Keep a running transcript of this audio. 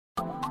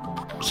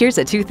Here's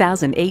a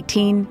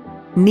 2018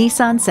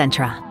 Nissan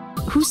Sentra.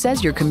 Who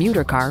says your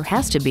commuter car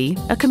has to be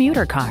a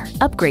commuter car?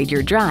 Upgrade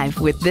your drive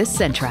with this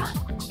Sentra.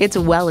 It's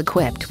well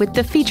equipped with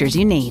the features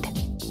you need: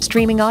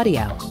 streaming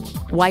audio,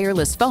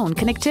 wireless phone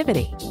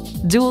connectivity,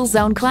 dual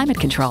zone climate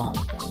control,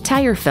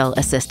 tire fill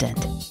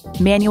assistant,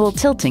 manual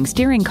tilting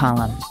steering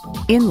column,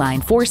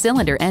 inline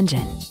 4-cylinder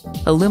engine,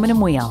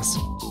 aluminum wheels,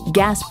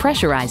 gas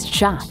pressurized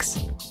shocks,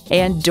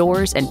 and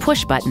doors and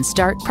push-button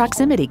start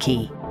proximity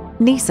key.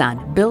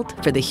 Nissan, built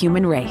for the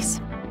human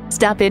race.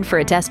 Stop in for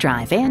a test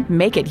drive and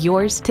make it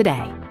yours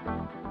today.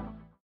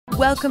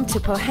 Welcome to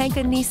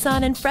Pohanka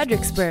Nissan in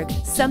Fredericksburg.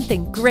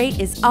 Something great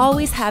is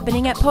always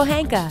happening at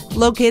Pohanka.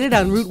 Located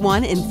on Route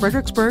 1 in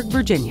Fredericksburg,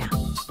 Virginia.